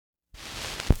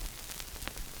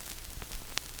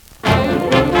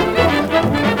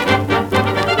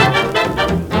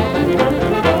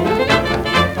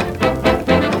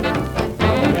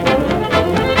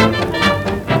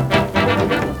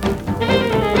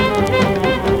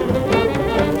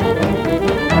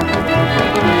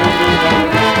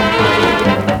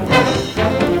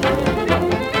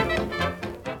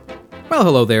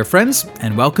Well, hello there, friends,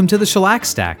 and welcome to the Shellac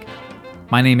Stack.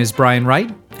 My name is Brian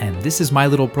Wright, and this is my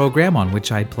little program on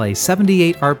which I play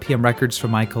 78 RPM records from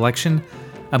my collection,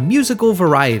 a musical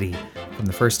variety from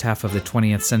the first half of the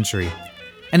 20th century.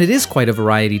 And it is quite a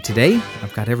variety today.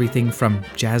 I've got everything from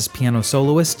jazz piano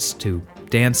soloists to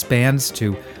dance bands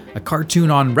to a cartoon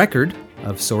on record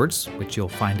of sorts, which you'll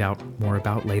find out more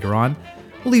about later on.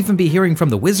 We'll even be hearing from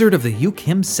the Wizard of the Uke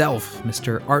himself,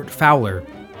 Mr. Art Fowler.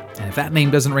 And if that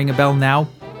name doesn't ring a bell now,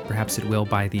 perhaps it will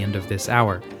by the end of this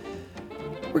hour.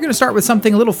 We're going to start with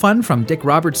something a little fun from Dick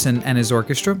Robertson and his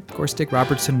orchestra. Of course, Dick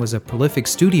Robertson was a prolific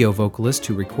studio vocalist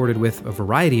who recorded with a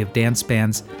variety of dance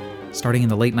bands starting in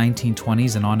the late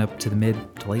 1920s and on up to the mid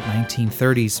to late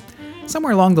 1930s.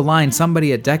 Somewhere along the line,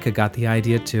 somebody at Decca got the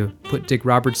idea to put Dick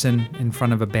Robertson in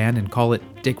front of a band and call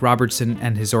it Dick Robertson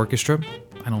and his orchestra.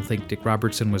 I don't think Dick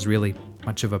Robertson was really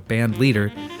much of a band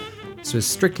leader. This was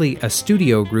strictly a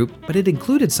studio group, but it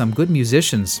included some good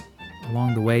musicians.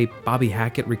 Along the way, Bobby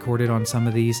Hackett recorded on some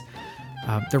of these.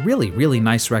 They're really, really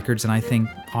nice records and I think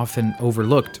often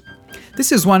overlooked.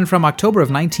 This is one from October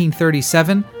of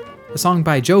 1937, a song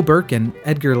by Joe Burke and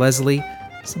Edgar Leslie,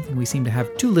 something we seem to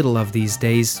have too little of these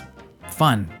days,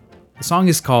 fun. The song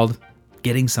is called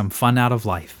Getting Some Fun Out of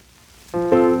Life.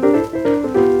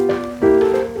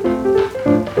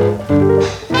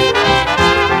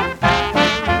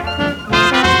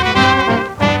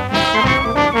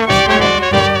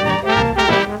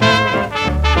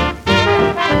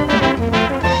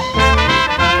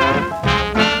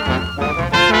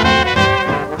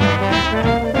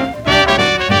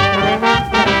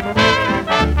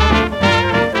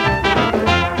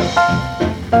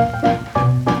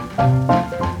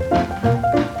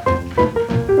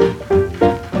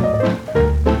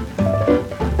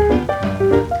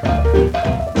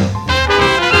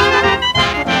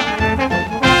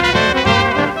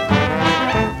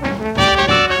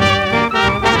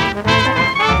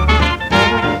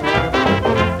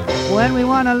 When we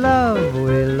want to love,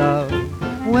 we love.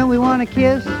 When we want to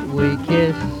kiss, we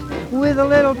kiss. With a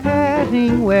little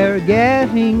patting, we're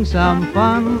getting some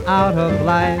fun out of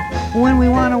life. When we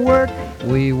want to work,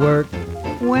 we work.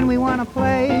 When we want to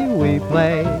play, we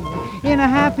play. In a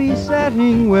happy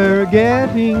setting, we're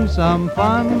getting some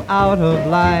fun out of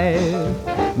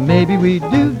life. Maybe we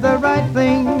do the right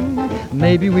thing,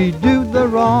 maybe we do the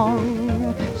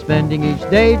wrong. Spending each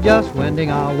day just wending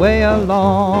our way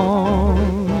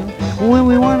along. When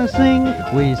we want to sing,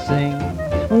 we sing.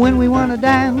 When we want to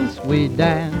dance, we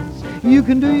dance. You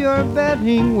can do your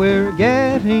betting, we're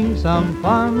getting some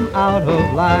fun out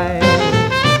of life.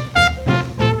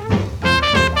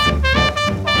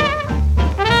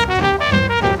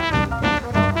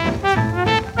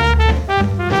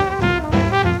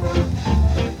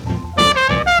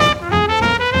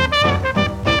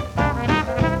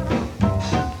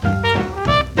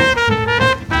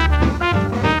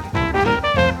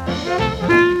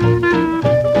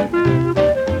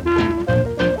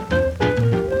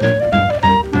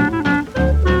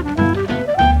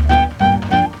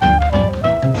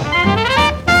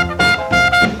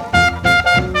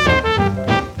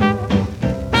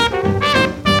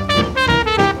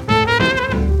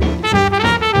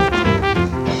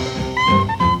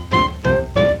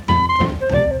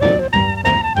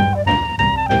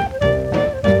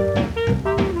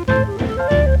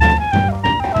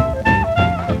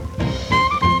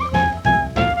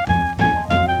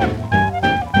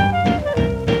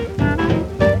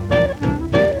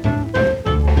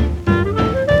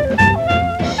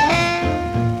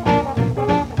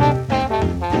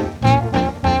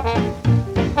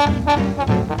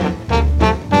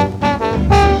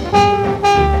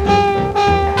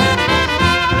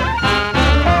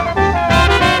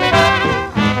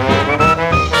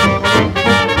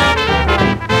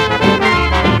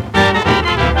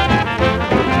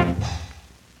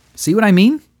 See what I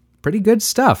mean? Pretty good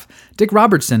stuff. Dick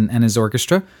Robertson and his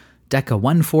orchestra, Decca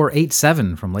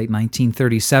 1487 from late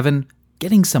 1937,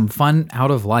 getting some fun out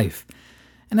of life.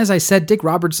 And as I said, Dick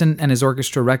Robertson and his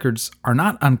orchestra records are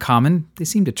not uncommon. They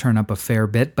seem to turn up a fair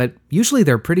bit, but usually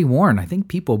they're pretty worn. I think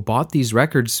people bought these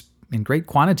records in great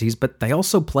quantities, but they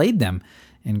also played them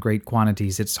in great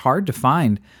quantities. It's hard to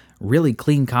find really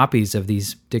clean copies of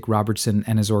these Dick Robertson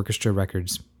and his orchestra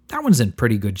records. That one's in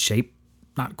pretty good shape.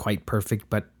 Not quite perfect,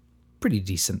 but pretty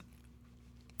decent.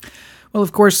 Well,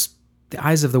 of course, the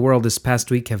eyes of the world this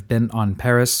past week have been on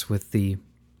Paris with the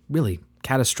really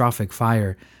catastrophic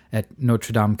fire at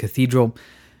Notre Dame Cathedral.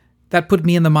 That put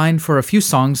me in the mind for a few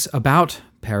songs about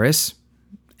Paris,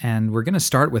 and we're going to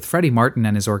start with Freddie Martin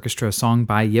and his orchestra, a song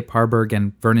by Yip Harburg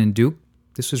and Vernon Duke.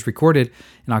 This was recorded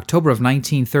in October of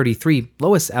 1933.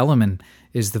 Lois Elliman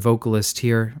is the vocalist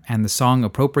here, and the song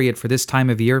appropriate for this time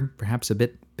of year, perhaps a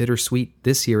bit bittersweet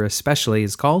this year especially,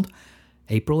 is called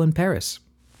April in Paris.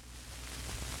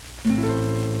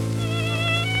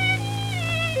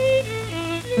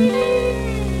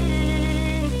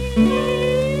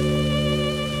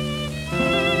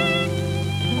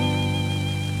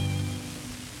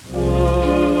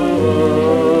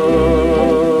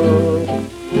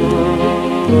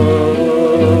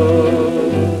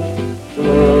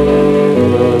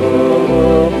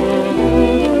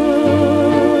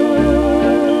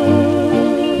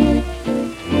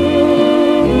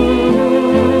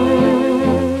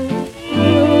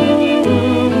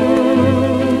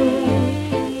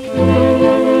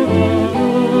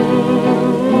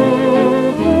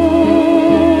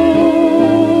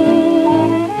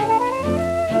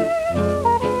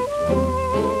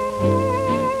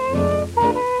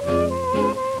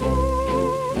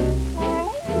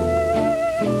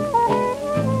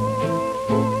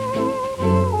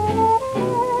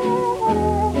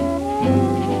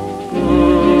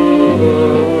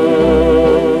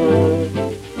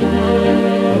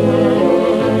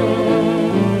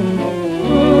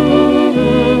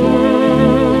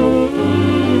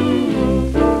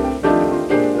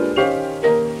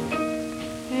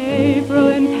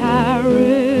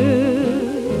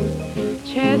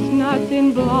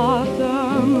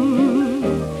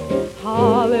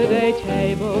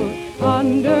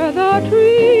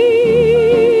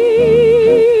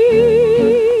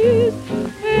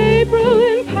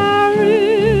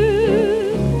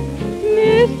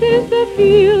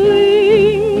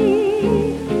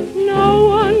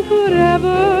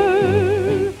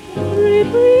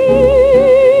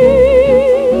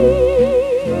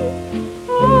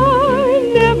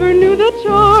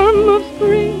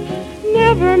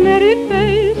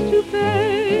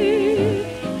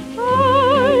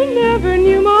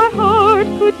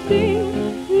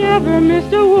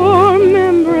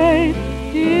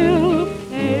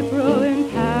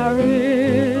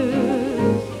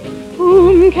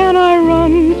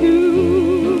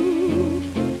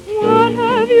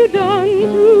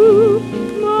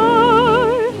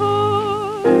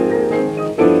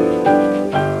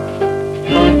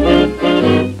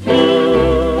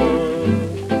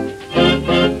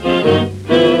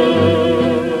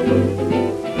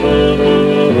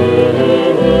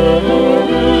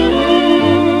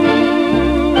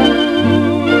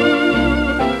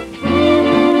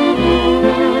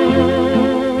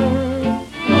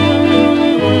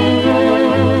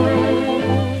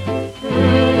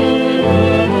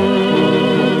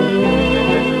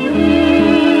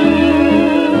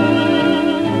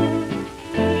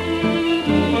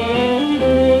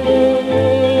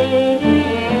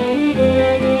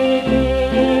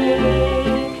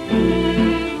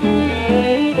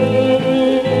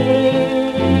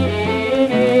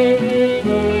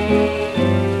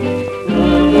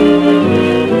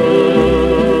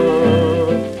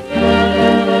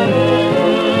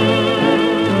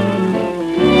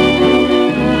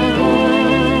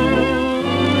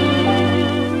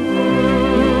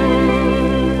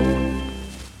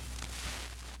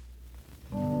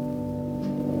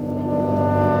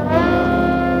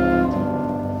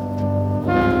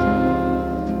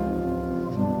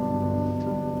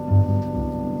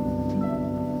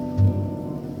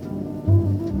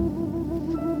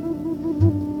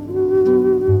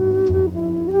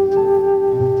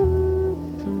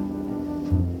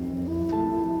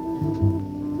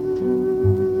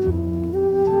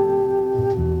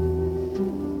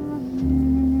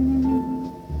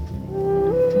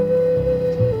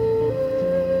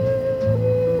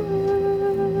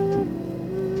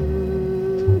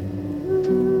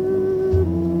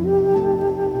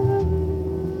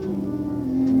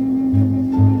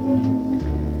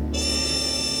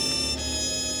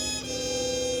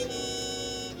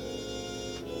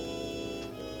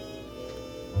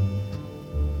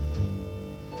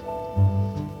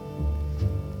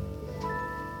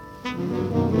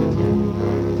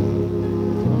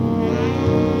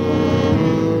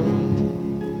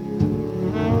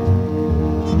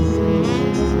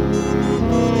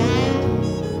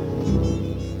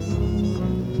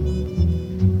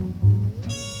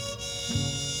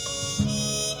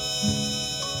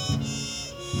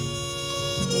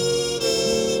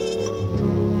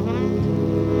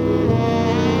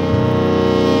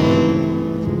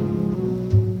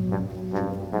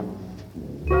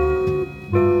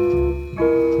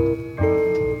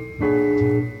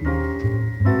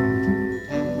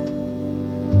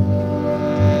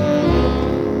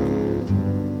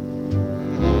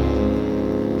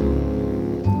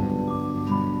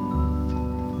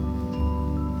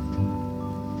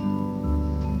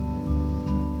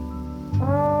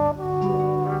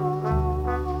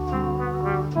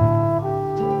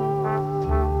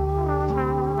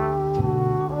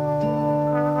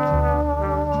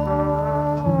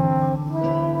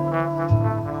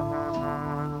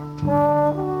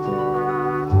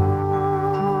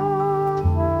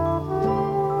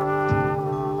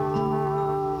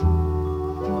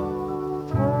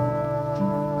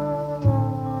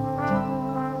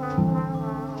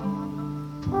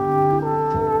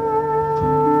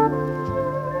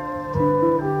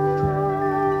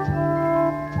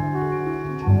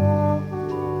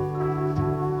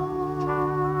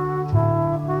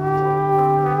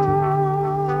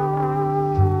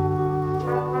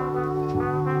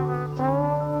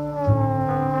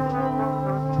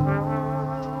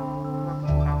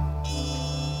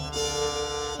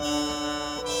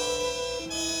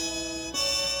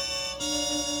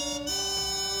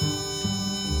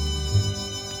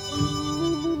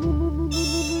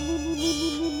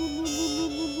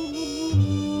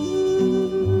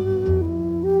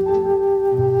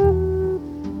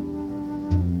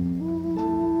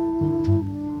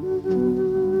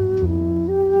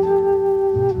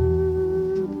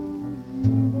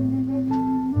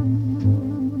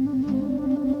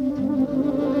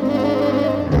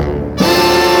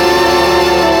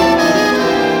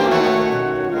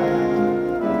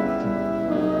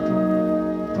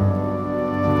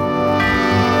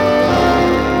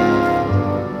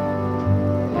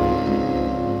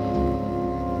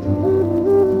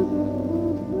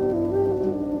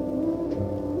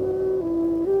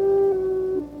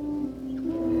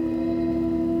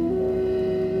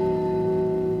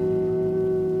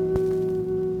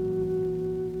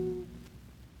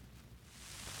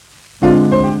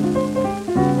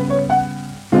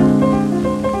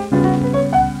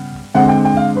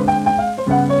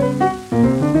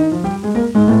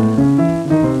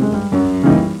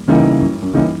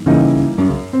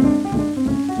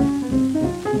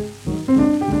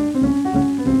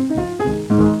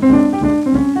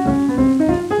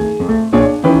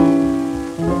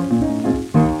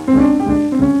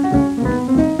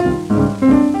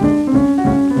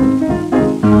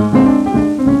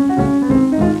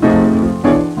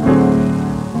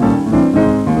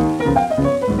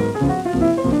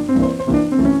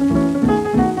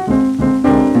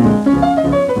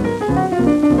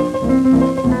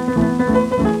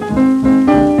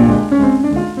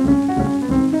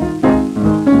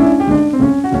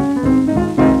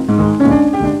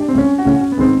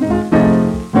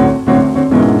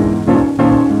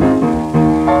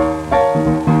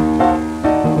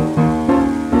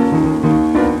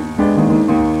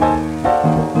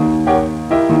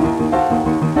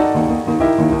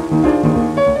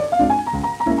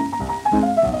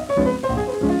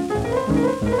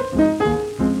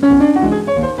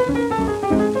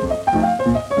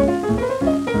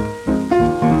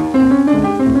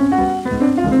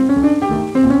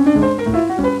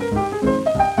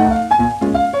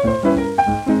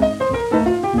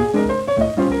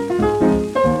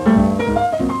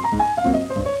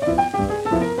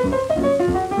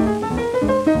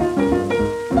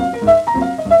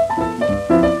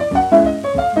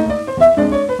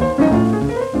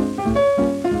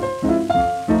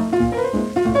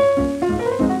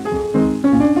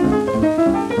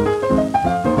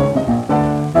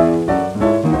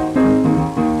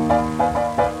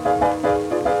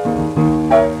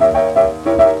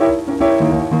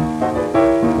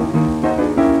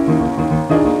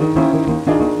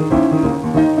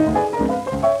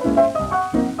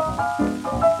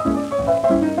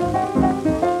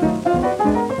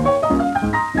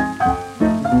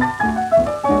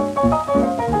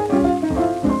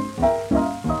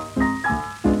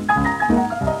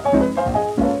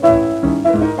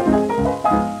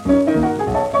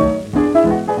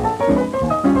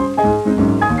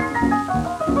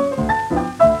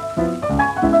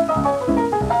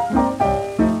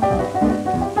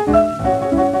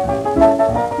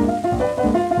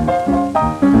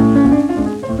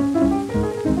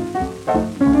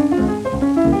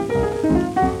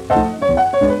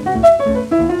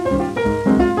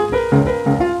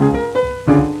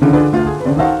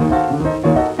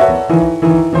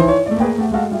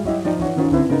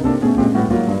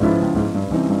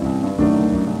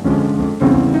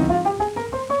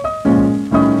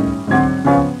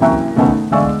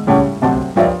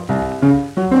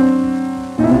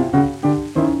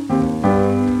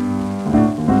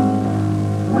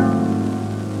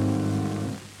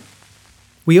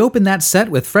 We opened that set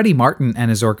with Freddie Martin and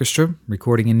his orchestra,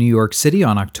 recording in New York City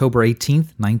on October 18,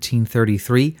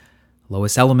 1933.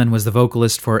 Lois Elliman was the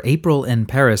vocalist for April in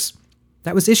Paris.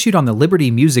 That was issued on the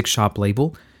Liberty Music Shop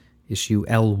label, issue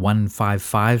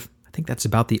L155. I think that's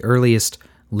about the earliest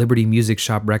Liberty Music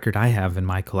Shop record I have in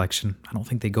my collection. I don't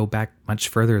think they go back much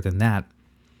further than that.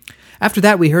 After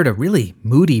that, we heard a really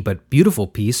moody but beautiful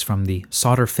piece from the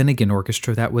Sauter-Finnegan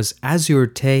Orchestra that was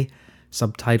Azur Te,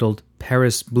 subtitled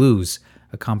Paris Blues,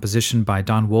 a composition by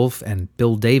Don Wolfe and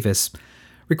Bill Davis,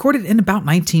 recorded in about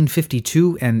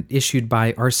 1952 and issued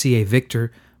by RCA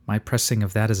Victor. My pressing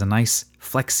of that is a nice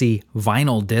flexi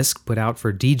vinyl disc put out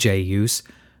for DJ use,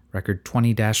 record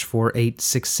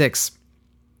 20-4866.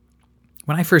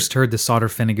 When I first heard the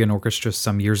Sauter-Finnegan Orchestra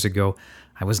some years ago,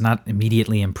 I was not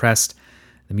immediately impressed.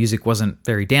 The music wasn't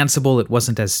very danceable. It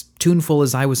wasn't as tuneful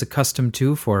as I was accustomed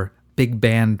to for big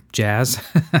band jazz.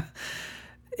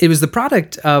 It was the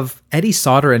product of Eddie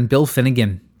Sauter and Bill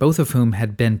Finnegan, both of whom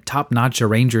had been top-notch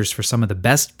arrangers for some of the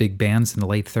best big bands in the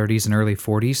late 30s and early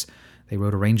 40s. They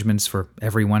wrote arrangements for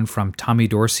everyone from Tommy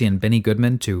Dorsey and Benny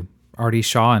Goodman to Artie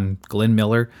Shaw and Glenn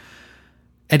Miller.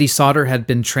 Eddie Sauter had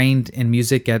been trained in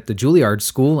music at the Juilliard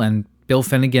School, and Bill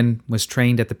Finnegan was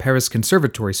trained at the Paris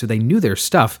Conservatory, so they knew their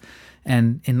stuff.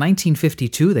 And in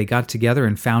 1952, they got together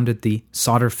and founded the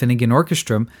Sauter-Finnegan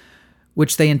Orchestra,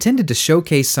 which they intended to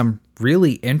showcase some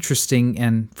really interesting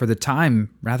and, for the time,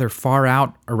 rather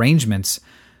far-out arrangements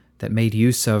that made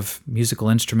use of musical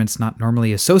instruments not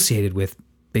normally associated with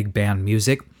big band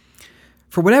music.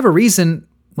 For whatever reason,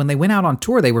 when they went out on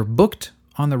tour, they were booked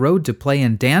on the road to play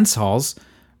in dance halls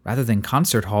rather than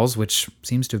concert halls, which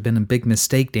seems to have been a big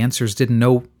mistake. Dancers didn't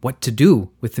know what to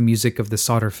do with the music of the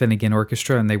Sauter-Finnegan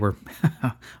Orchestra, and they were,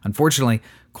 unfortunately,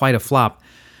 quite a flop.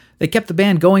 They kept the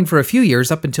band going for a few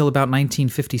years, up until about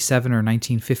 1957 or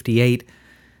 1958.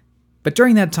 But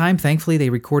during that time, thankfully, they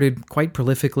recorded quite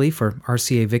prolifically for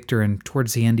RCA Victor, and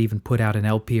towards the end even put out an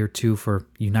LP or two for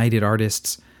United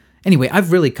Artists. Anyway,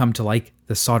 I've really come to like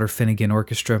the Sauter-Finnegan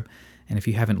Orchestra, and if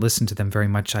you haven't listened to them very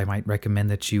much, I might recommend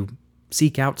that you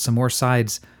seek out some more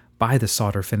sides by the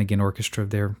Sauter-Finnegan Orchestra.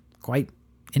 They're quite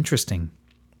interesting.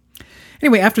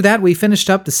 Anyway, after that, we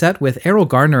finished up the set with Errol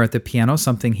Garner at the piano,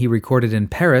 something he recorded in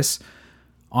Paris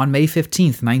on May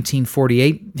 15th,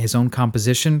 1948, his own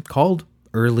composition called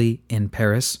Early in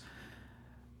Paris.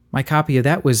 My copy of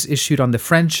that was issued on the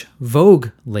French Vogue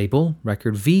label,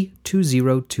 record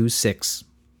V2026.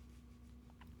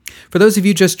 For those of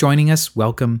you just joining us,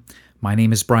 welcome. My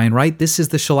name is Brian Wright. This is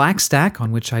the Shellac Stack,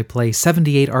 on which I play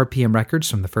 78 RPM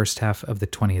records from the first half of the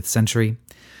 20th century.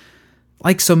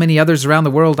 Like so many others around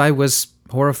the world, I was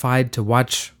horrified to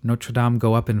watch Notre Dame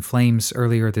go up in flames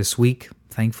earlier this week.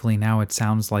 Thankfully, now it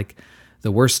sounds like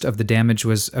the worst of the damage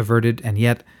was averted, and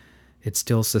yet it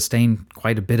still sustained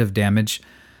quite a bit of damage.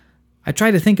 I try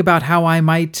to think about how I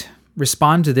might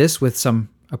respond to this with some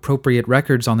appropriate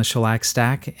records on the Shellac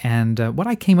Stack, and what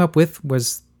I came up with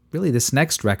was really this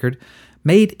next record,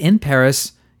 made in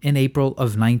Paris in April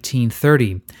of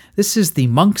 1930. This is the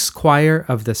monks' choir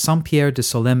of the Saint-Pierre de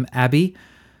Solesmes Abbey.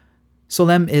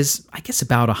 Solesmes is, I guess,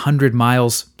 about 100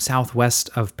 miles southwest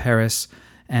of Paris,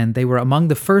 and they were among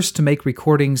the first to make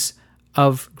recordings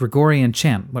of Gregorian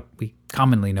chant, what we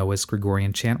commonly know as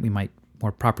Gregorian chant. We might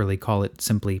more properly call it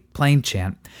simply plain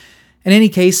chant. In any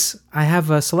case, I have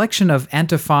a selection of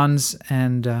antiphons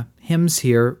and hymns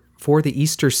here for the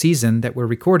Easter season that were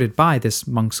recorded by this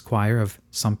monks' choir of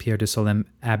Saint-Pierre de Solesmes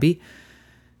Abbey.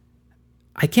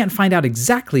 I can't find out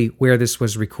exactly where this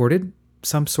was recorded.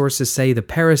 Some sources say the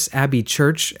Paris Abbey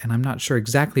Church, and I'm not sure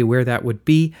exactly where that would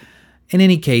be. In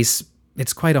any case,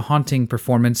 it's quite a haunting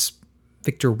performance.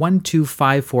 Victor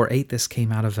 12548, this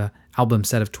came out of an album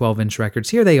set of 12-inch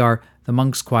records. Here they are, the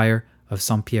monks' choir of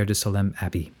Saint-Pierre de Solesmes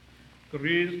Abbey.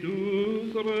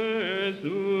 Christus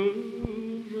resurrem,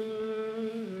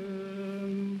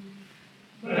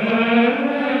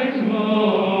 ex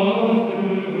mortuis,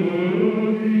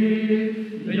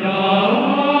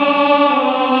 non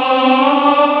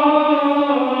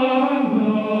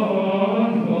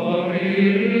moritur,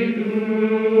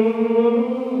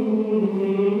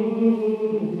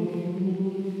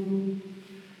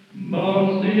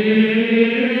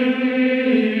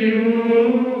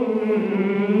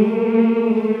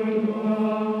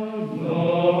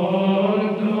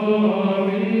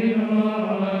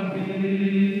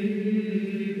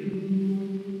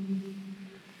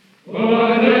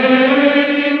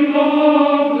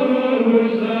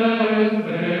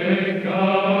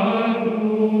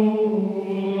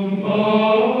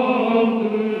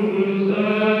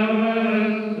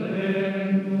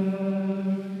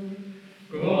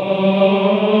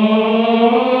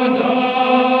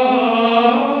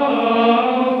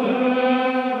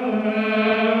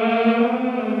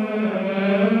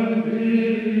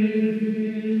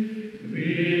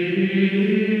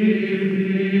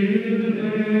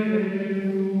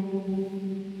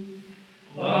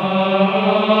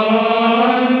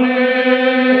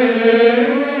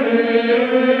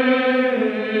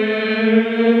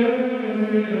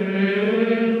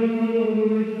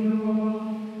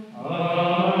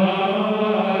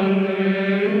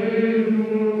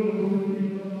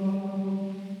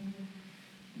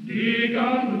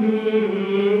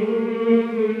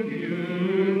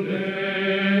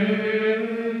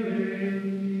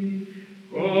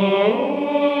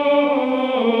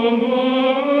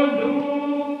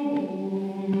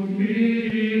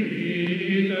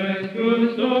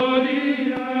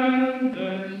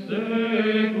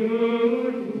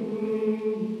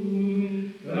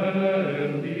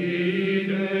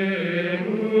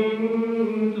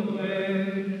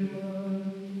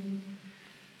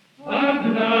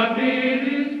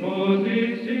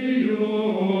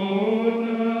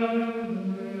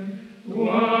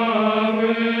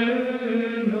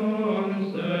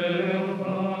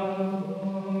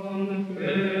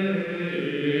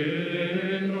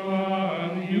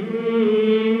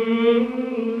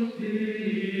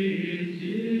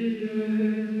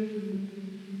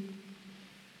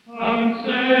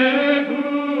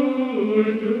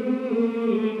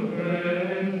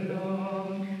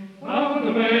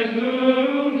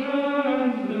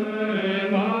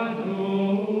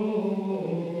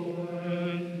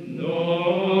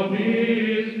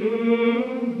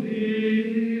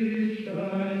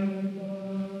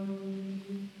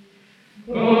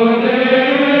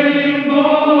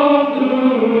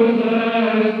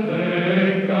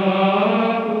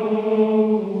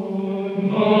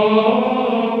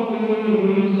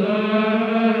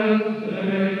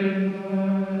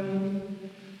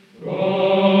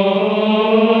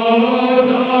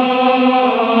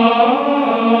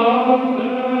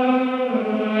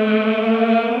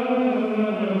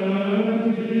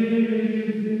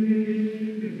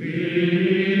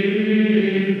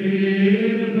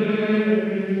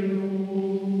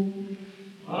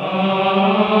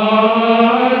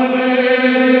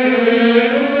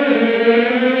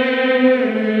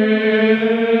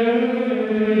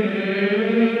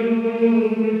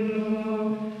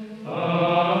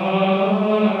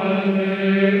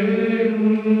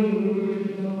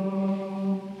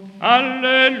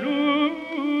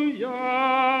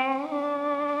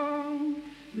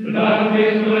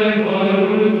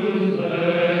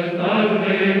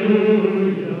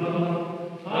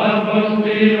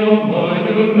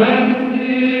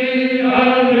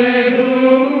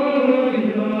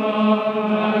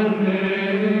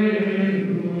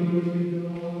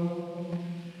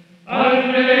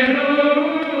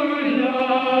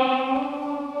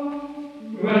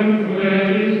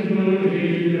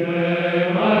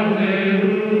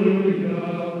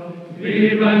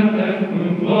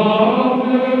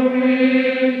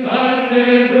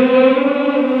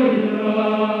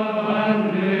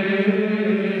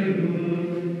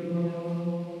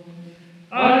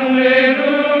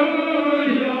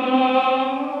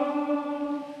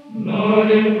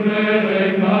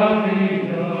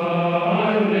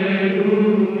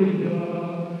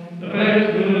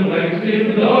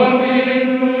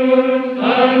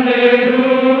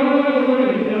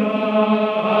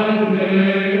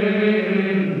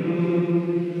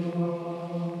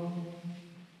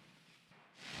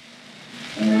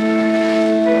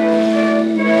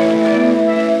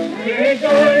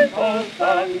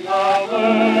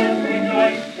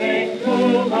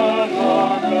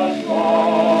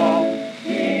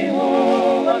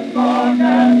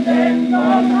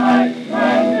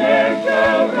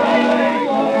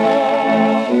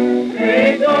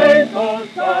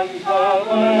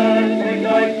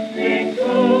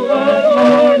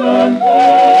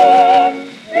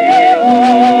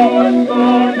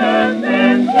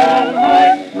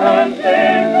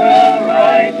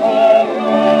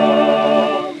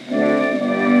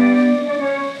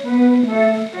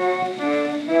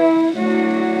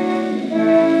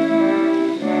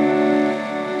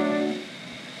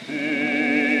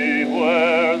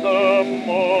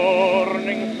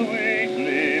 Morning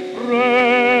sweetly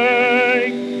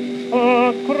breaks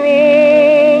across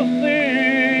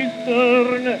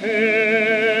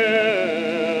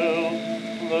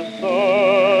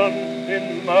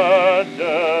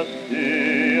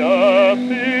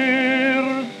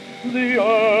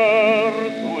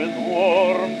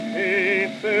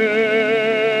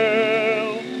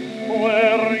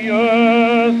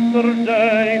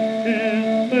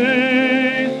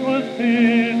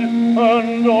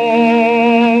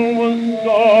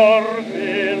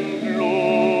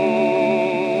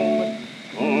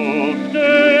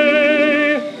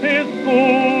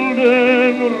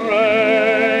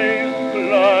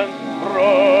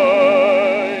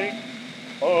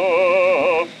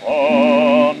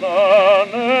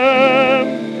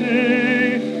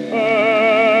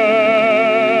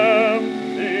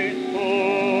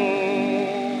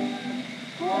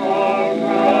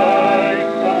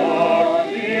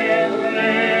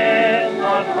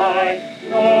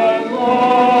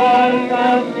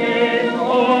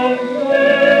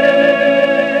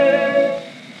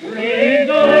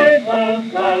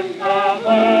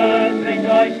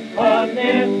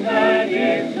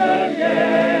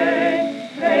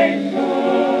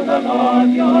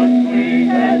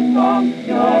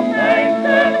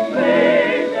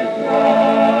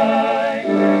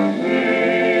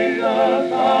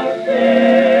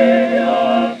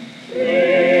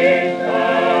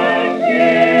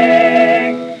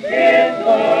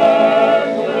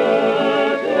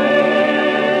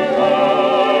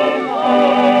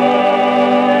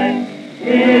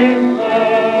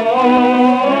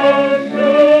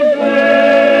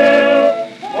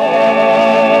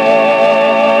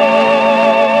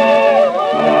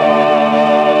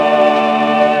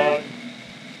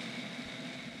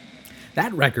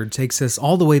record takes us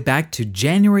all the way back to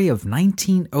January of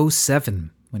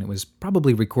 1907, when it was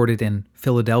probably recorded in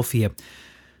Philadelphia.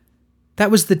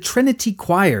 That was the Trinity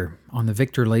Choir on the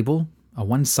Victor label, a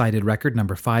one-sided record,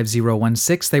 number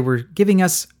 5016. They were giving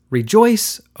us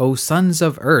Rejoice, O Sons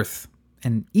of Earth,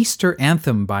 an Easter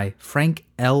anthem by Frank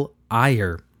L.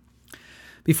 Ayer.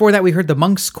 Before that, we heard the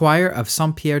Monks Choir of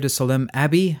Saint-Pierre-de-Solesmes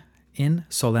Abbey in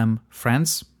Solesmes,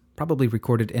 France, probably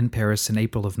recorded in Paris in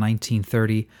April of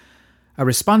 1930. A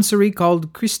responsory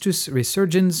called Christus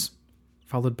Resurgens,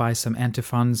 followed by some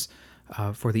antiphons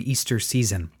for the Easter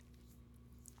season.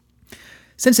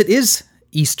 Since it is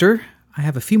Easter, I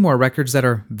have a few more records that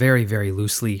are very, very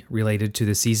loosely related to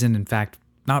the season. In fact,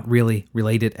 not really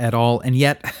related at all. And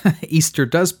yet, Easter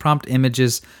does prompt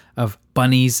images of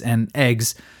bunnies and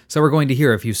eggs. So we're going to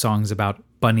hear a few songs about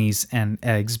bunnies and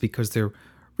eggs because there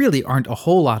really aren't a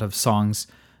whole lot of songs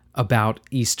about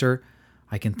Easter.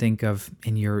 I can think of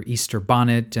In Your Easter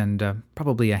Bonnet and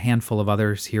probably a handful of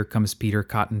others. Here Comes Peter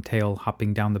Cottontail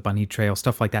hopping down the bunny trail,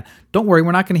 stuff like that. Don't worry,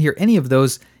 we're not going to hear any of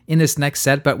those in this next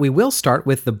set, but we will start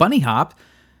with the Bunny Hop,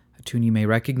 a tune you may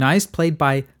recognize, played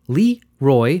by Lee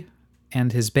Roy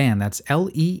and his band. That's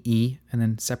L-E-E and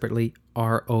then separately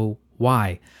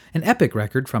R-O-Y. An epic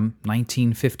record from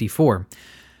 1954.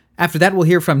 After that, we'll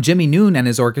hear from Jimmy Noon and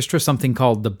his orchestra something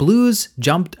called The Blues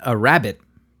Jumped a Rabbit,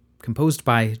 composed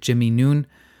by Jimmy Noon.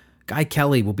 Guy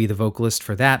Kelly will be the vocalist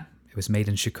for that. It was made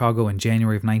in Chicago in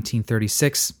January of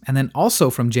 1936. And then also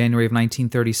from January of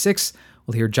 1936,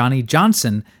 we'll hear Johnny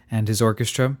Johnson and his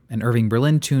orchestra, an Irving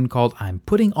Berlin tune called I'm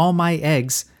Putting All My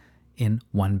Eggs in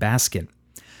One Basket.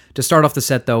 To start off the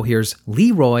set, though, here's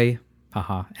Leroy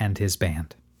and his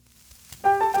band.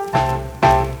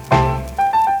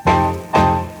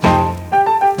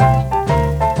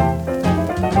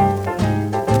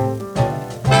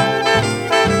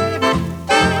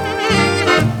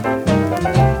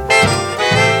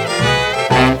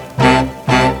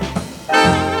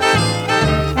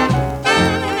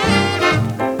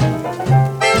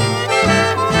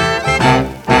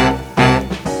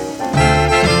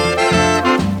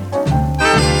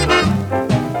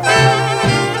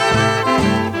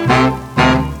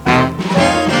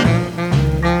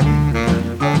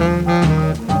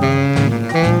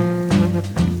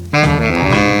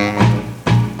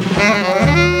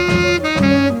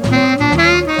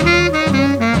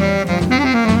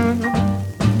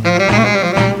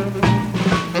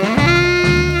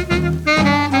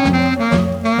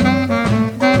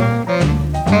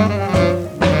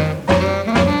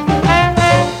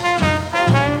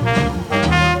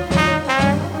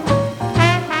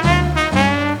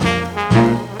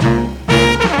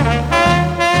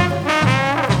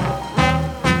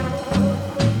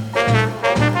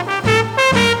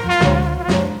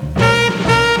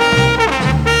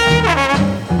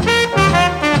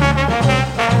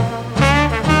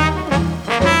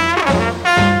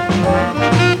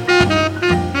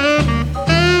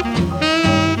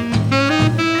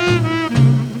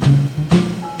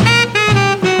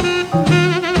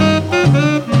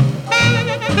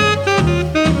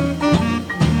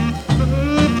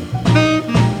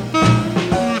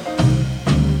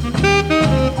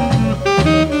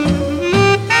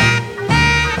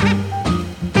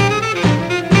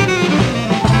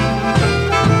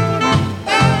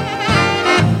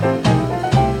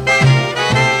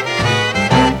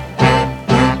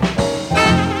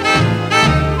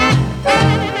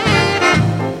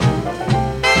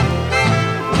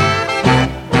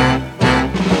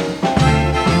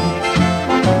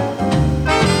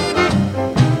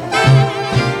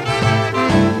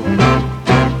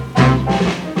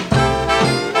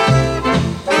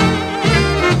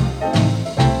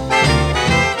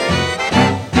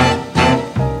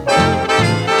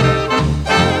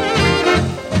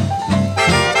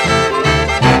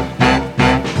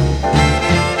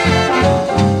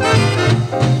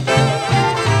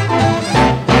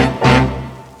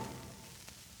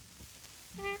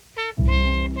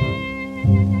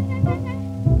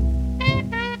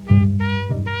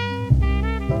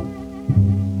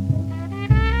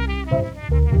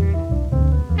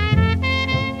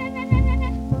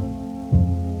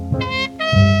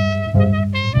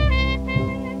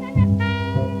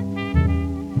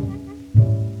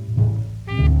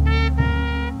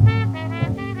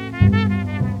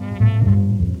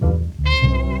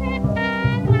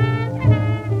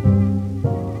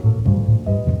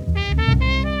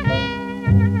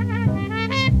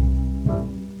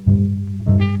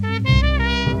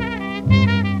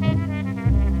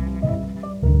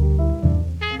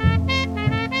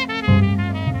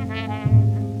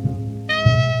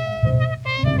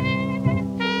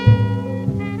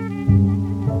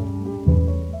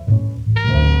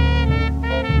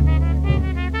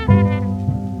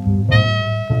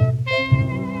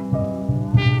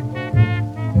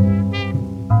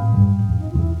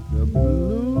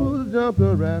 up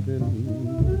the rapid,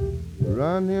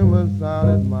 run him a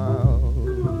solid mile.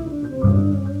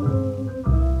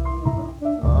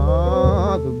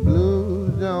 Ah, the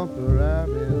blues jump the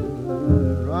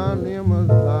rapid, run him a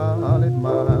solid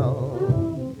mile.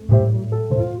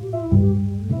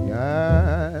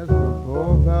 Yes, the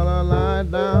poor fella lie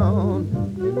down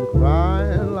and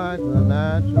cry like a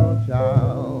natural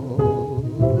child.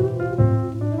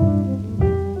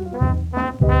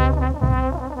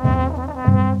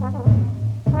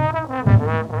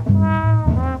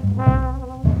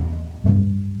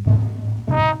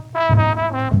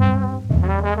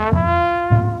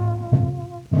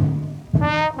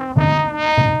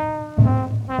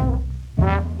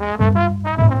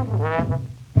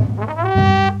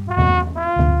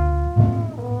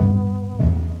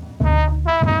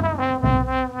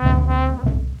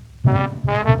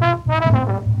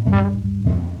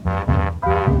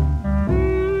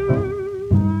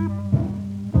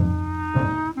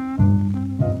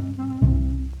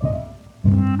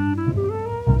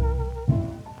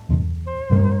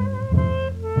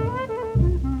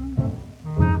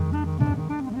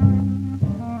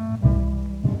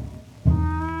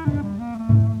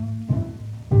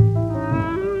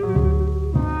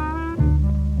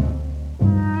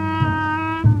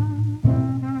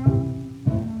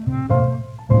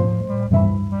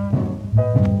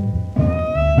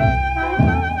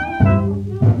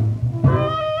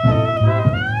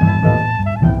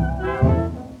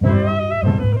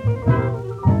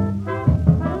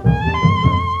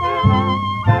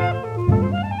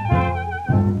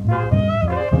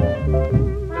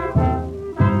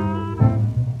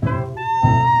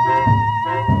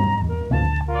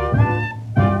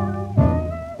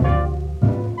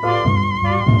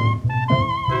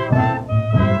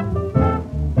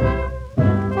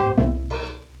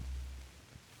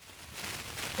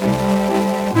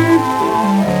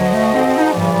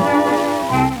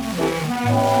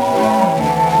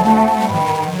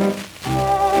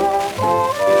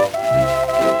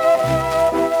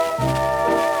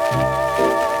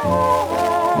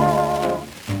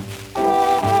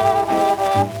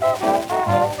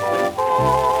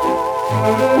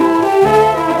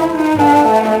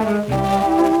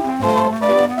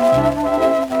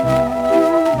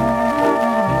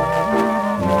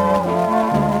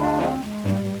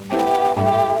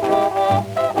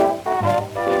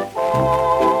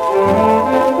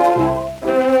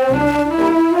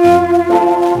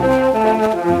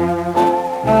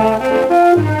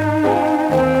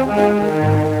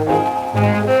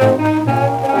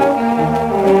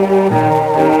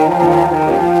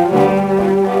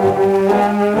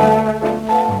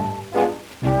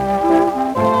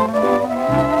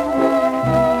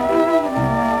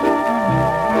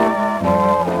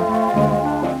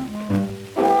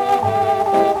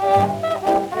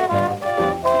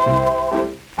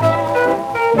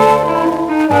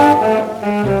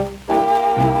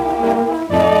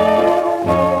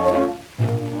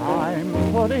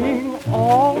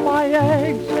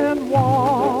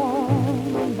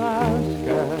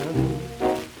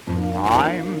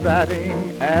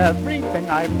 Everything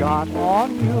I've got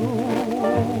on you.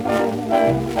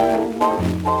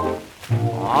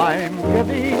 I'm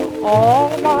giving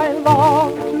all my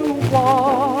love to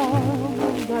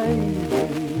one baby.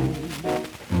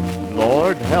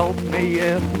 Lord help me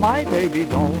if my baby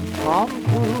don't come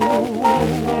through.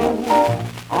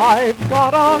 I've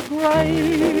got a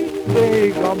great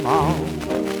big amount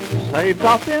saved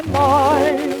up in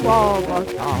my love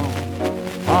account.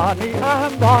 Honey,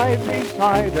 and I've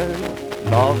decided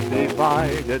love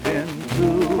divided in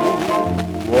two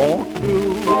won't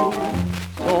do.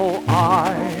 So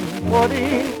I'm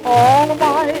putting all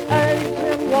my eggs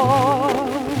in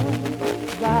one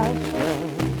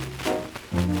basket.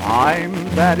 I'm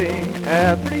betting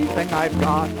everything I've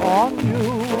got on you.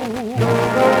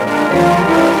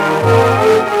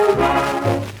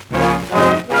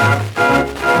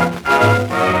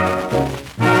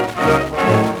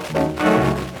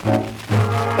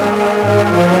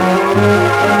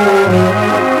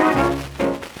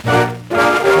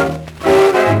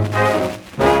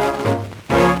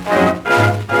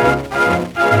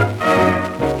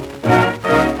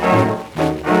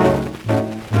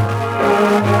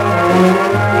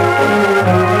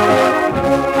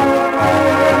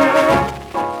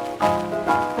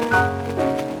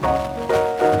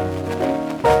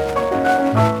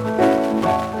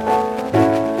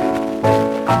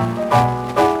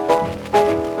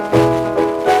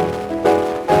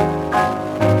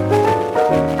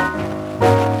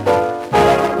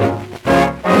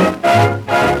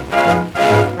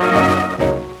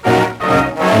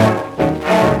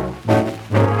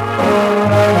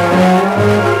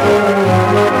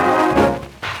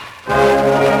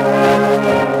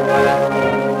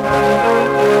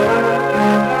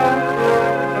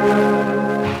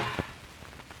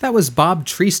 was Bob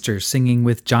Treaster singing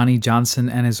with Johnny Johnson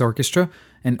and his orchestra,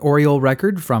 an Oriole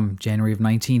record from January of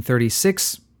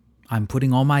 1936, I'm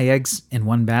Putting All My Eggs in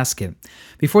One Basket.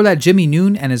 Before that, Jimmy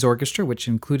Noon and his orchestra, which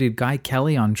included Guy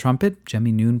Kelly on trumpet,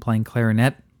 Jimmy Noon playing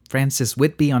clarinet, Francis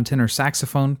Whitby on tenor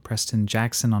saxophone, Preston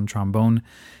Jackson on trombone,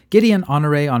 Gideon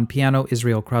Honore on piano,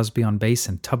 Israel Crosby on bass,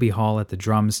 and Tubby Hall at the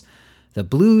drums. The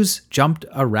Blues Jumped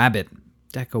a Rabbit,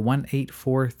 Decca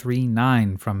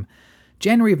 18439 from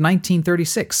January of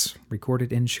 1936,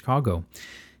 recorded in Chicago.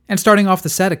 And starting off the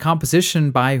set, a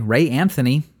composition by Ray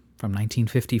Anthony from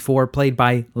 1954, played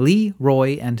by Lee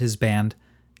Roy and his band,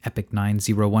 Epic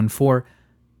 9014,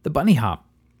 The Bunny Hop.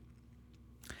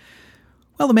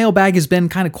 Well, the mailbag has been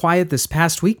kind of quiet this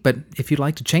past week, but if you'd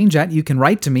like to change that, you can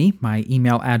write to me. My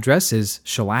email address is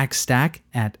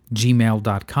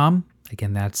shellacstack@gmail.com.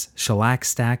 Again, that's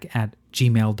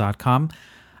shellacstack@gmail.com.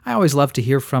 I always love to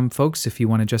hear from folks if you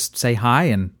want to just say hi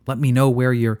and let me know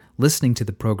where you're listening to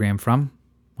the program from.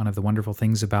 One of the wonderful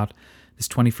things about this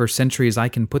 21st century is I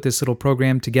can put this little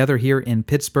program together here in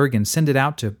Pittsburgh and send it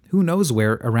out to who knows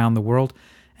where around the world.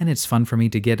 And it's fun for me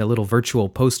to get a little virtual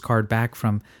postcard back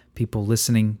from people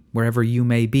listening wherever you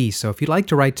may be. So if you'd like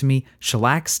to write to me,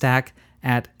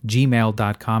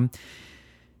 shellacstack@gmail.com.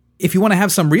 If you want to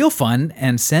have some real fun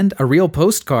and send a real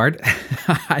postcard,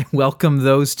 I welcome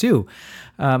those too.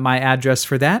 My address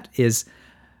for that is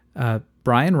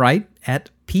Brian Wright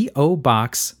at P.O.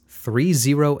 Box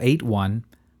 3081,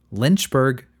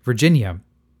 Lynchburg, Virginia,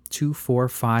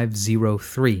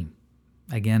 24503.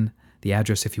 Again, the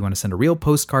address if you want to send a real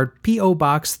postcard, P.O.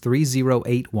 Box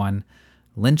 3081,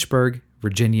 Lynchburg,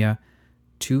 Virginia,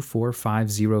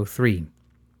 24503.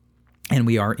 And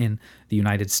we are in the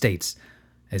United States,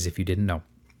 as if you didn't know.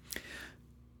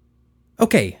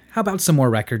 Okay, how about some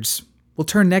more records? We'll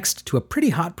turn next to a pretty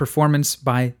hot performance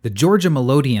by the Georgia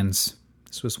Melodians.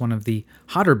 This was one of the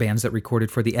hotter bands that recorded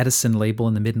for the Edison label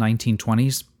in the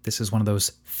mid-1920s. This is one of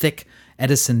those thick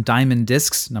Edison diamond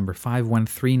discs, number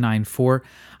 51394.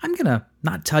 I'm going to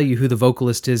not tell you who the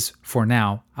vocalist is for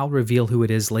now. I'll reveal who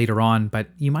it is later on, but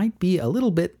you might be a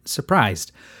little bit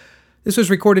surprised. This was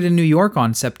recorded in New York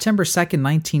on September 2nd,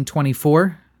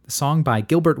 1924. The song by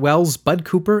Gilbert Wells, Bud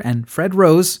Cooper, and Fred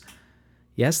Rose,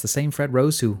 yes, the same Fred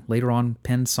Rose who later on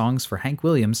penned songs for Hank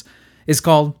Williams, is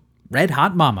called Red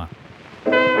Hot Mama.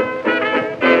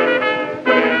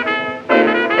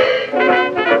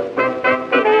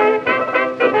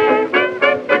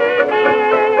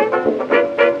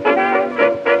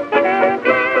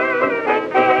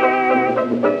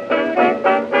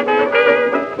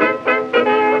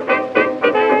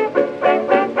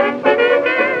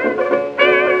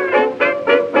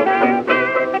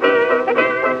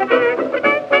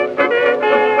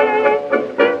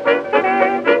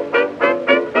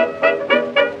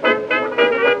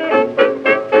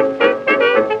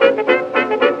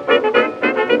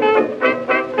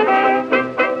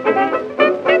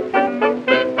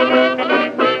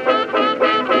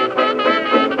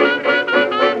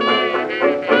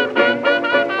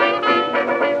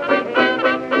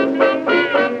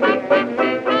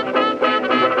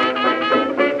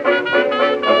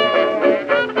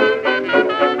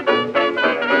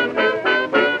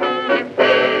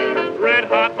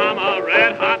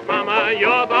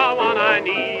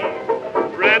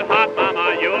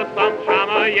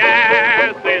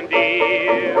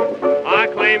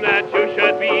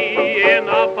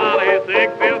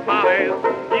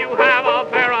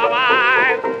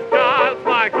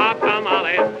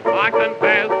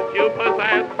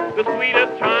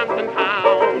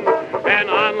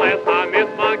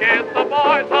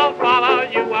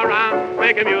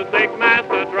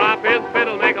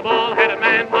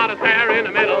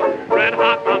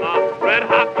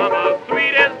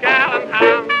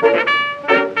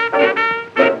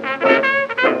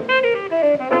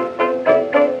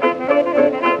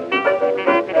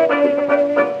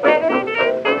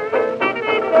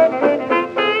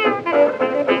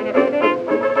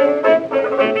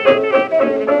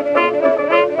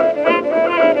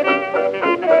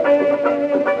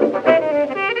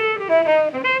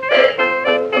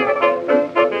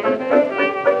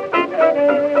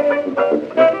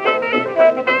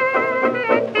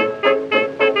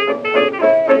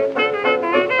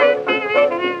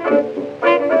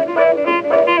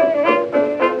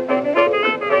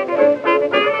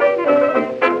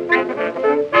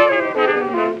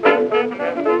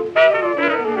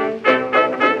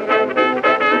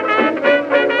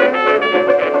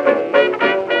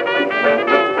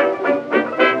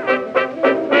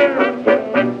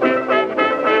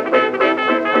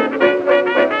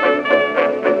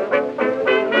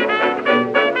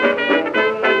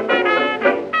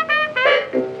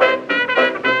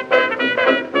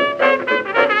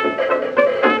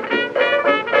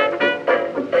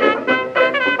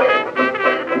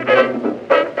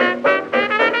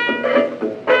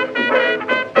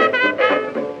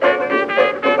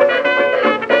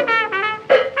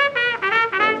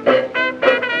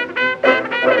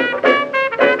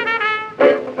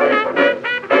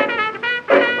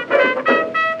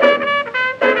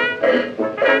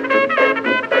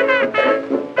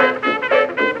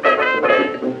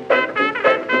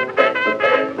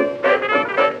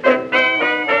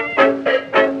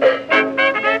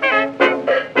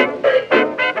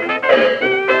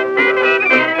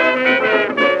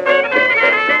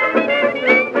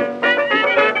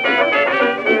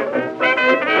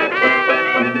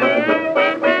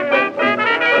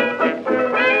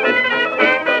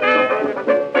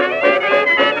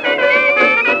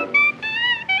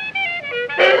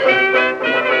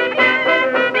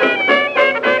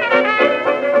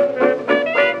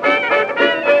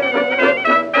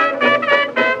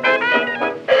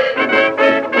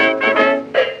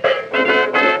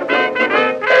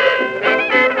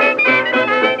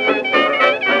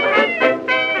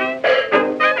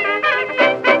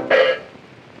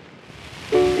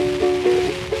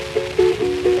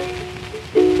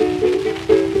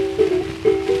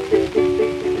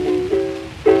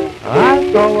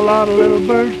 lot of little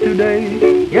birds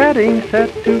today, getting set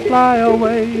to fly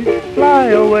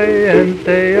away and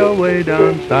stay away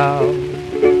down south.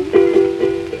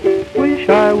 Wish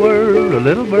I were a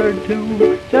little bird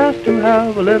too, just to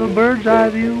have a little bird's eye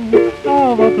view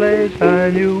of a place I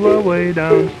knew away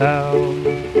down south.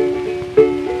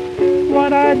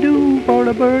 What I'd do for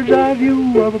a bird's eye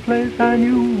view of a place I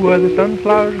knew where the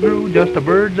sunflowers grew, just a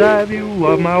bird's eye view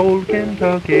of my old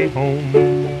Kentucky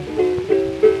home.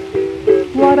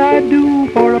 What I'd do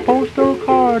for a postal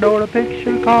card or a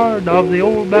picture card of the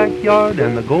old backyard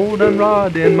and the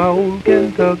goldenrod in my old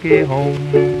Kentucky home.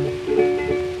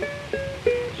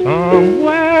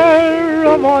 Somewhere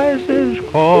a voice is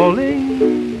calling,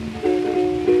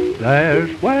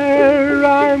 there's where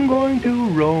I'm going to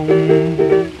roam.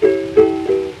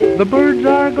 The birds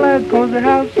are glad 'cause they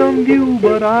have some view,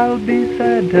 but I'll be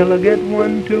sad till I get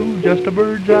one too, just a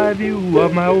bird's eye view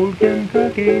of my old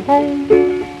Kentucky home.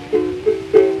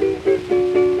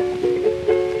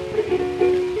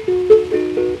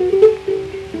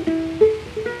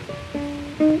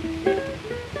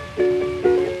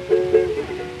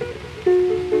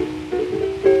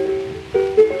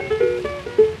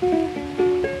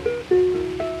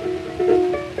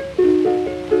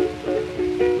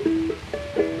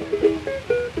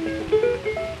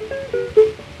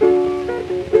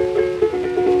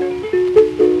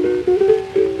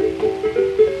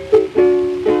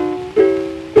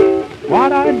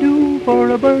 What I'd do for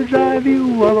a bird's eye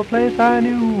view of a place I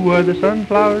knew where the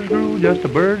sunflowers grew, just a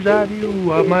bird's eye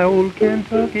view of my old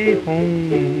Kentucky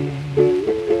home.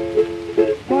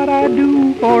 What I'd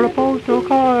do for a postal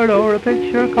card or a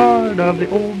picture card of the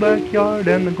old backyard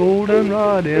and the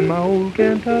goldenrod in my old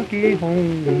Kentucky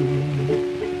home.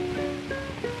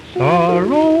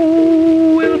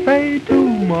 Sorrow will fade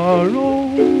tomorrow,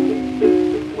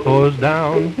 'cause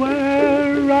down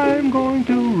where I'm going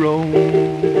to roam,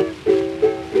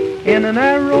 in an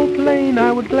aeroplane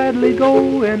I would gladly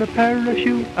go, in a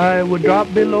parachute I would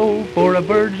drop below, for a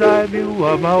bird's eye view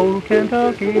of my old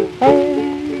Kentucky home.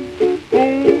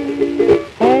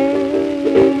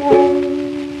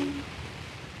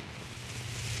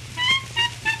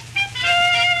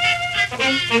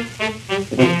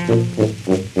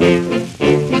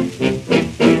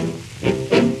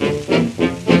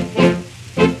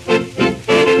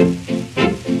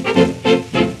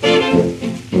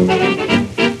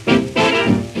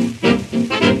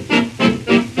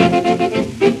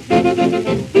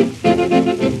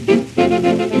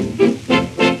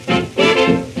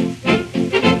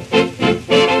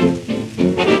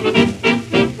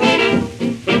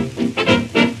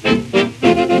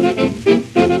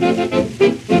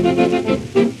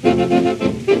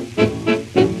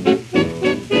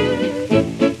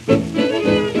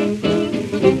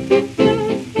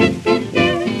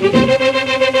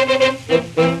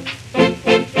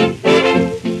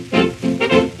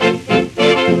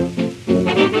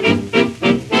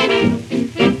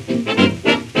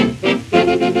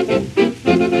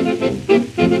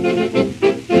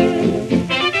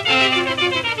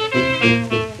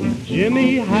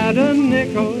 Jimmy had a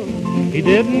nickel, he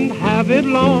didn't have it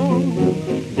long,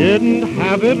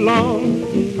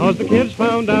 'cause the kids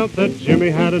found out that Jimmy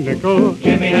had a nickel.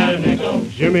 Jimmy had a nickel.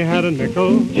 Jimmy had a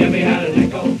nickel. Jimmy had a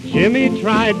nickel. Jimmy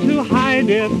tried to hide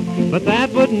it, but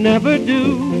that would never do.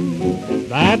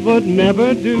 That would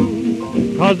never do,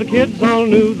 'cause the kids all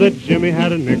knew that Jimmy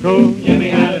had a nickel. Jimmy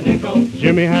had a nickel.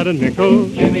 Jimmy had a nickel.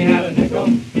 Jimmy had a nickel.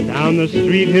 Down the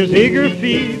street his eager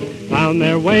feet found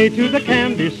their way to the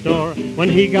candy store. When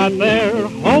he got there,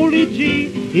 holy gee,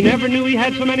 he never knew he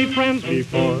had so many friends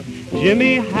before.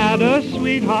 Jimmy had a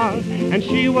sweetheart, and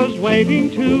she was waiting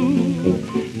too.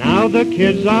 Now the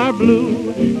kids are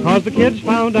blue, 'cause the kids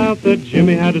found out that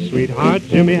Jimmy had a sweetheart.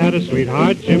 Jimmy had a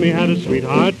sweetheart. Jimmy had a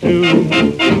sweetheart too.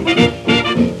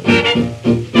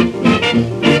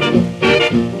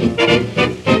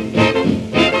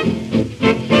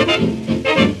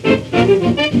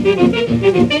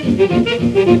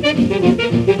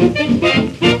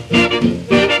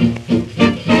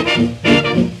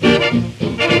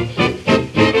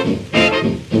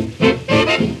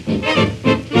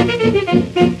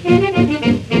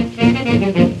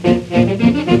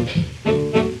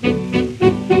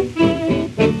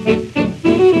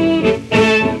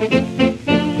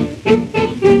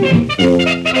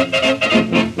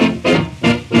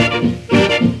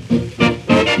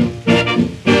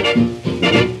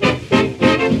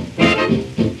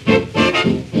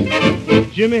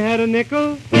 Jimmy had a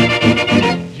nickel.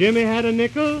 Jimmy had a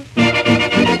nickel.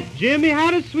 Jimmy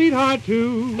had a sweetheart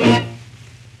too.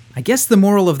 I guess the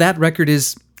moral of that record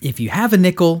is, if you have a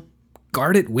nickel,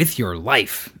 guard it with your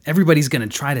life. Everybody's going to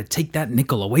try to take that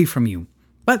nickel away from you.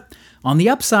 But on the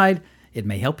upside, it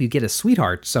may help you get a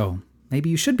sweetheart, so maybe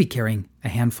you should be carrying a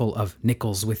handful of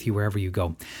nickels with you wherever you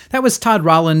go. That was Todd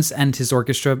Rollins and his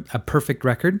orchestra, A Perfect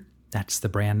Record. That's the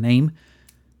brand name.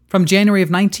 From January of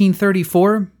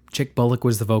 1934, Chick Bullock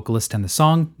was the vocalist, and the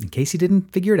song, in case you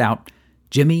didn't figure it out,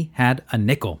 Jimmy Had a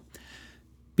Nickel.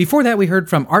 Before that, we heard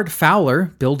from Art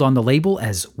Fowler, billed on the label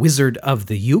as Wizard of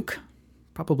the Uke.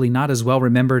 Probably not as well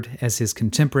remembered as his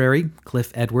contemporary,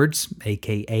 Cliff Edwards,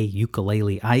 a.k.a.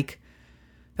 Ukulele Ike.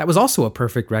 That was also a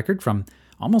perfect record from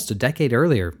almost a decade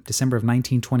earlier, December of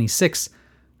 1926,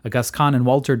 a Gus Kahn and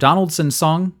Walter Donaldson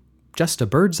song, Just a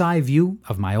Bird's Eye View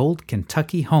of My Old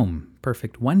Kentucky Home.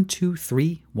 Perfect 1, 2,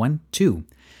 3, 1, 2.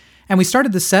 And we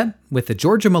started the set with the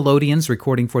Georgia Melodians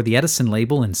recording for the Edison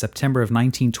label in September of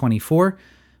 1924.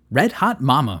 Red Hot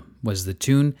Mama was the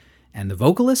tune, and the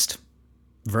vocalist,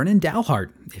 Vernon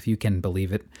Dalhart, if you can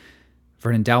believe it.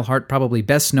 Vernon Dalhart, probably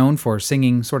best known for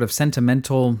singing sort of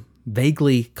sentimental,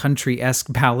 vaguely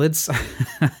country-esque ballads.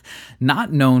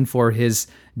 Not known for his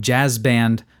jazz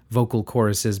band vocal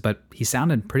choruses, but he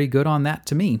sounded pretty good on that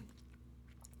to me.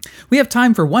 We have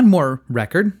time for one more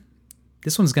record.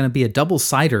 This one's going to be a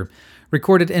double-sider,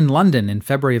 recorded in London in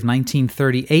February of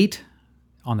 1938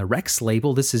 on the Rex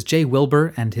label. This is Jay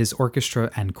Wilbur and his orchestra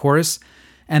and chorus,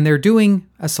 and they're doing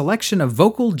a selection of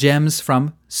vocal gems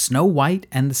from Snow White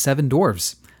and the Seven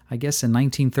Dwarfs. I guess in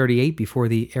 1938, before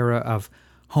the era of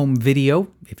home video,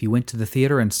 if you went to the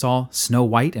theater and saw Snow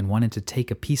White and wanted to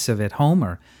take a piece of it home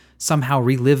or somehow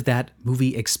relive that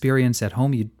movie experience at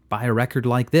home, you'd buy a record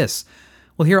like this.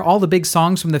 We'll hear all the big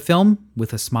songs from the film,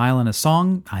 With a Smile and a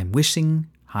Song, I'm Wishing,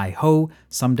 Hi Ho,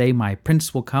 Someday My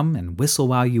Prince Will Come, and Whistle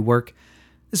While You Work.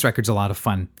 This record's a lot of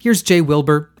fun. Here's Jay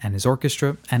Wilbur and his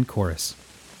orchestra and chorus.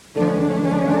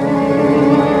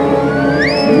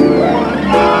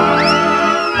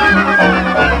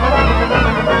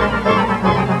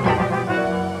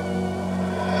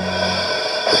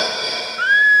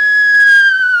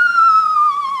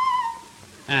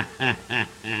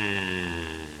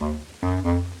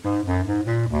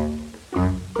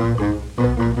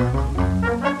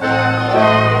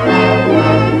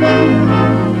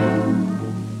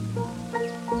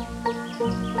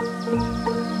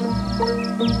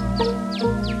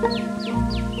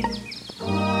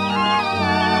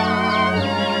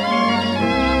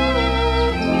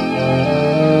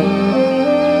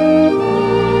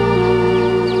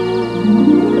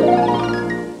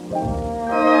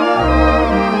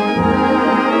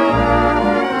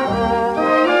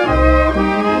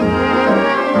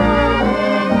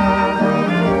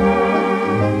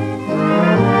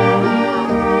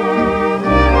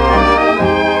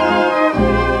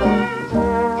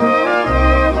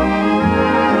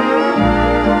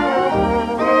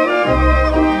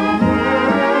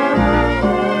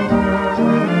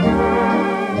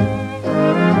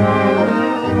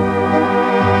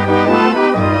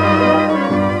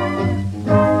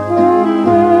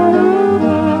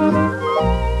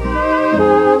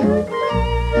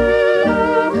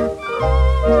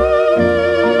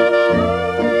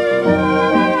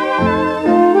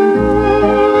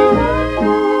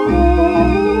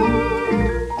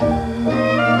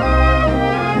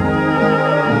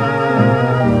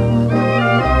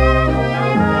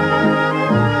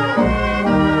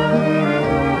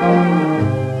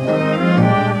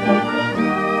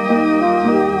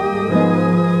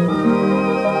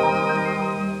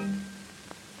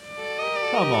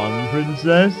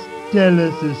 Princess, tell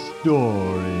us a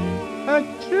story. A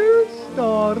true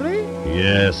story?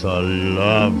 Yes, a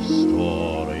love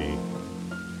story.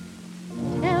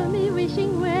 Tell me,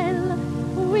 wishing well,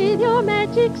 with your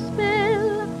magic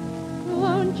spell,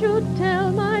 won't you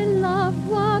tell my loved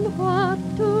one what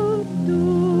to do?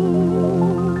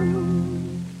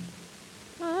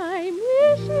 I'm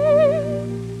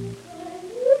wishing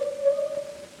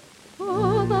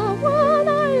for the one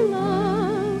I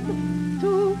love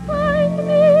to find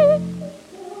me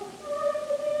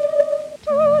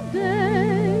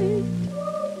today.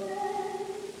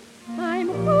 I'm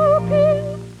hoping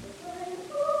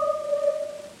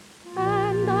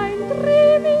and I'm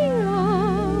dreaming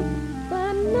of the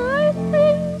nice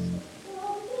things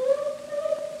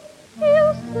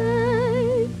he'll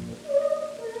say.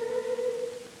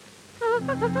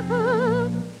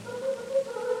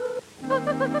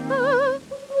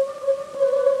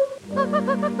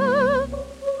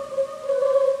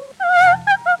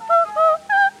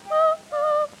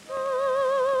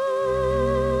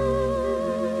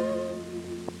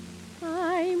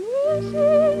 I'm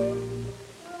wishing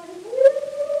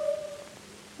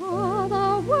for the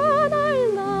one I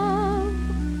love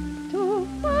to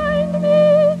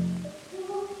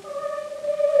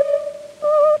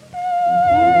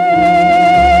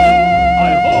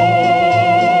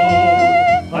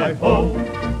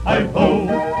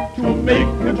know to make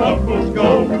your troubles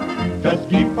go. Just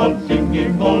keep on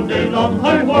singing all day long.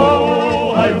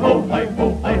 Hi-ho, hi-ho,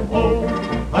 hi-ho, hi-ho,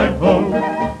 hi-ho.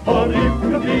 For if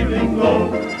you're feeling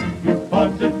low, you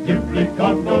positively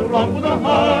can't go wrong with a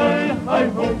hi.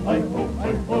 Hi-ho, hi-ho,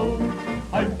 hi-ho,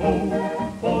 hi-ho.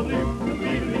 For if you're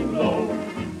feeling low,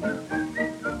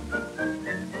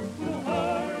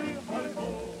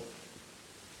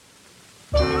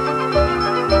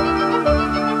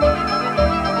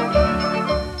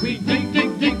 we dig,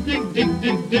 dig, dig, dig, dig,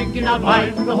 dig, dig in our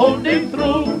minds the whole day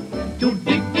through. To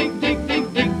dig, dig, dig,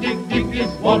 dig, dig, dig, dig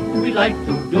is what we like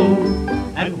to do.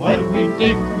 And while we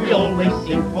dig, we always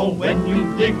sing. For when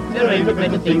you dig, there ain't a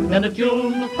better thing than a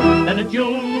tune, than a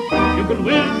tune. You can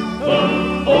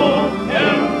whistle or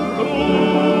carol.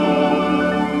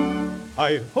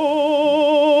 Hi-ho!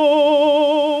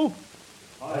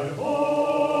 Hi-ho!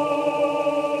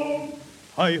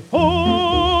 Hi-ho!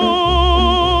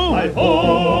 Hi-ho!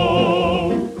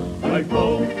 Hi-ho!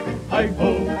 Hi-ho!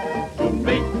 To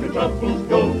make your troubles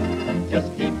go, just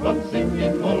keep on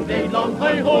singing all day long.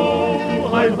 Hi-ho!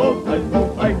 Hi-ho! Hi-ho!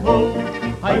 Hi-ho!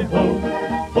 Hi-ho!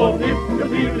 For if you're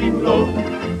feeling low,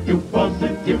 you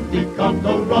positively can't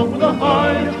go wrong with a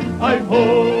hi! Hi-ho!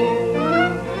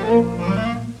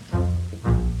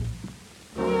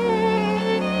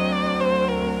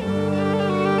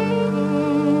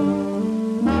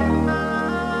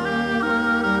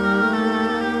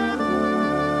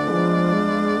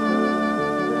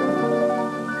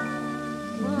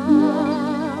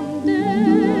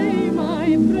 Someday my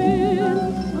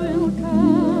prince will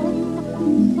come.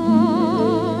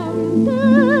 Someday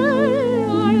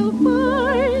I'll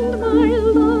find my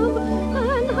love,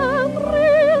 and how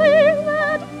thrilling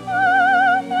that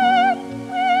moment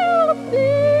will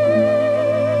be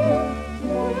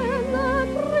when the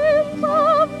prince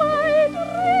of my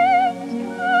dreams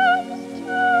comes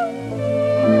to me.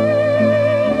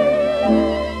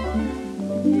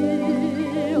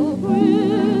 He'll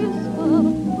whisper,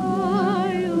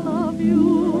 I love you,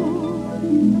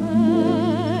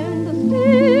 and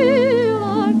steal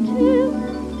a kiss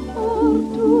or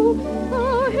two,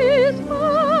 he's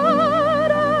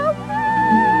far away.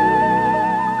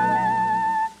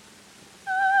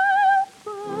 I'll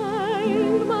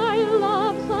find my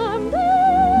love someday.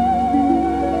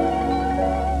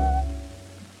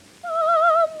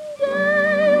 Someday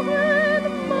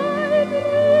when my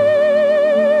dreams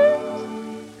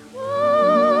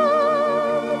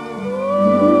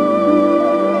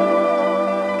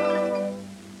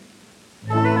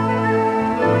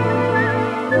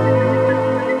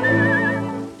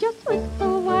just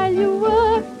whistle while you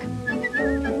work.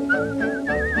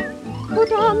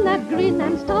 Put on that grin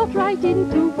and start right in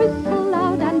to whistle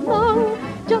loud and long.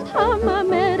 Just hum a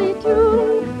merry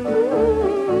tune.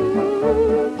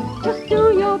 Just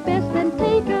do your best and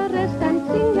take a rest and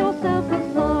sing yourself a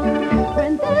song.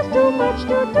 When there's too much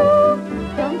to do,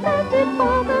 don't let it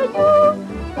bother you.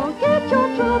 Forget your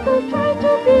trouble, try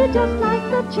to be just like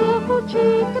the cheerful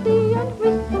chickadee and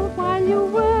whistle while you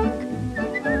work.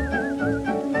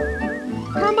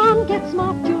 Come on, get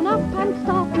smart, tune up and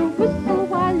start to whistle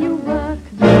while you work.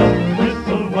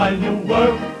 Whistle while you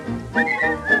work.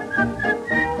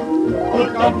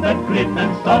 Put on that grin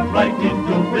and start right in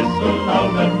to whistle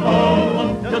loud and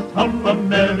long. Just hum a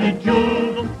merry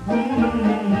tune.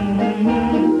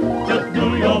 Just do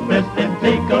your best and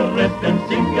take a rest and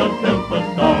sing yourself a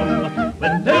song.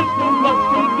 When there's too much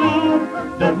to do,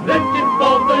 don't let it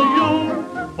bother you.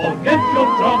 Forget your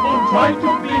trouble, try to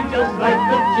be just like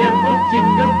the cheerful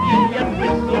chickadee and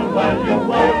whistle while you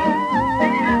work.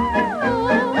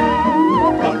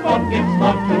 Come on, get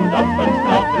smart, tune up and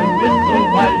start and whistle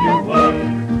while you work.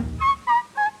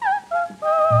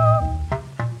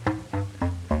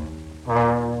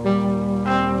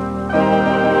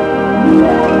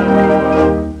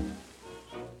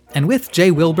 And with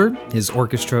Jay Wilbur, his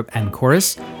orchestra and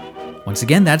chorus, once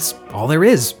again, that's all there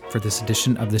is for this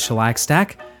edition of the Shellac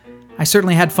Stack. I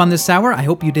certainly had fun this hour. I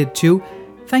hope you did too.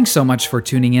 Thanks so much for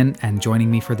tuning in and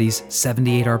joining me for these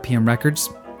 78 RPM records.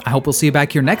 I hope we'll see you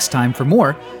back here next time for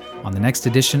more on the next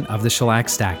edition of the Shellac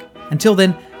Stack. Until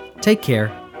then, take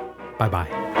care.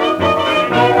 Bye-bye.